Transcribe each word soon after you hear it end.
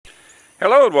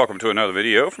Hello and welcome to another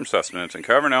video from Sustenance and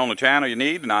Cover. Now on the channel you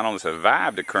need to not only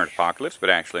survive the current apocalypse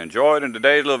but actually enjoy it. And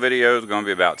today's little video is going to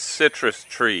be about citrus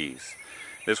trees.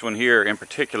 This one here in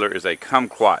particular is a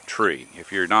kumquat tree.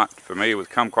 If you're not familiar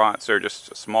with kumquats, they're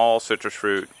just a small citrus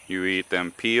fruit. You eat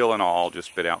them peel and all, just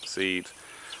spit out the seeds.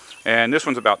 And this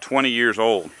one's about 20 years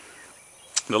old.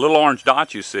 The little orange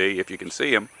dots you see, if you can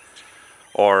see them,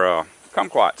 are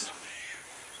kumquats.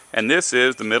 And this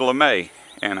is the middle of May.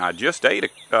 And I just ate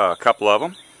a couple of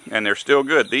them, and they're still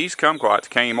good. These kumquats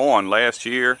came on last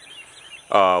year.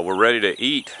 We're ready to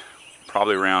eat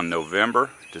probably around November,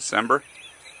 December.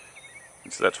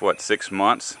 So that's what, 6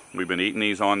 months we've been eating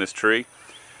these on this tree.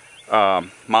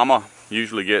 Mama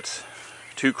usually gets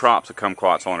 2 crops of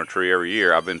kumquats on a tree every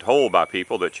year. I've been told by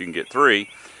people that you can get 3.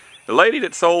 The lady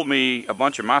that sold me a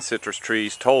bunch of my citrus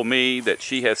trees told me that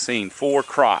she has seen 4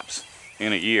 crops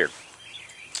in a year.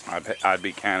 I'd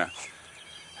be kind of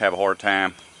have a hard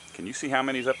time. Can you see how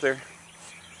many's up there?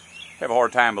 Have a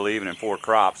hard time believing in 4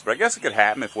 crops, but I guess it could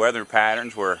happen if weather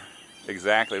patterns were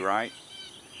exactly right.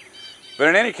 But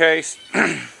in any case,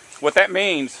 what that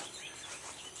means,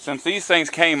 since these things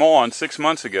came on 6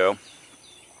 months ago,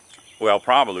 well,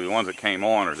 probably the ones that came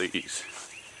on are these.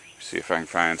 Let's see if I can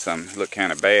find some that look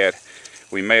kind of bad.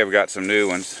 We may have got some new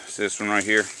ones. It's this one right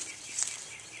here.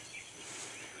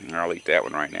 I'll eat that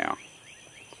one right now.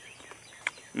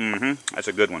 That's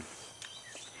a good one.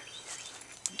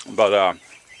 But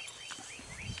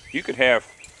you could have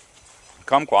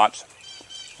kumquats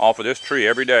off of this tree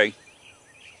every day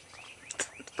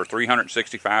for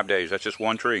 365 days. That's just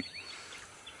one tree.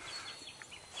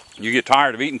 You get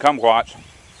tired of eating kumquats,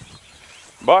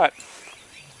 but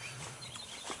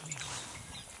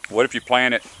what if you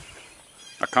planted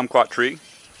a kumquat tree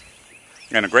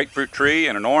and a grapefruit tree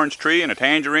and an orange tree and a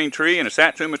tangerine tree and a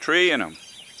satsuma tree and a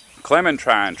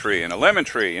clementine tree and a lemon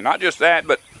tree, and not just that,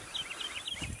 but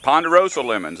ponderosa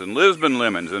lemons and Lisbon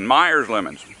lemons and Myers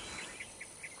lemons?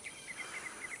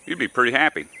 You'd be pretty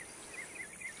happy.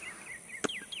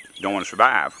 You don't want to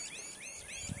survive,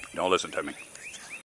 don't listen to me.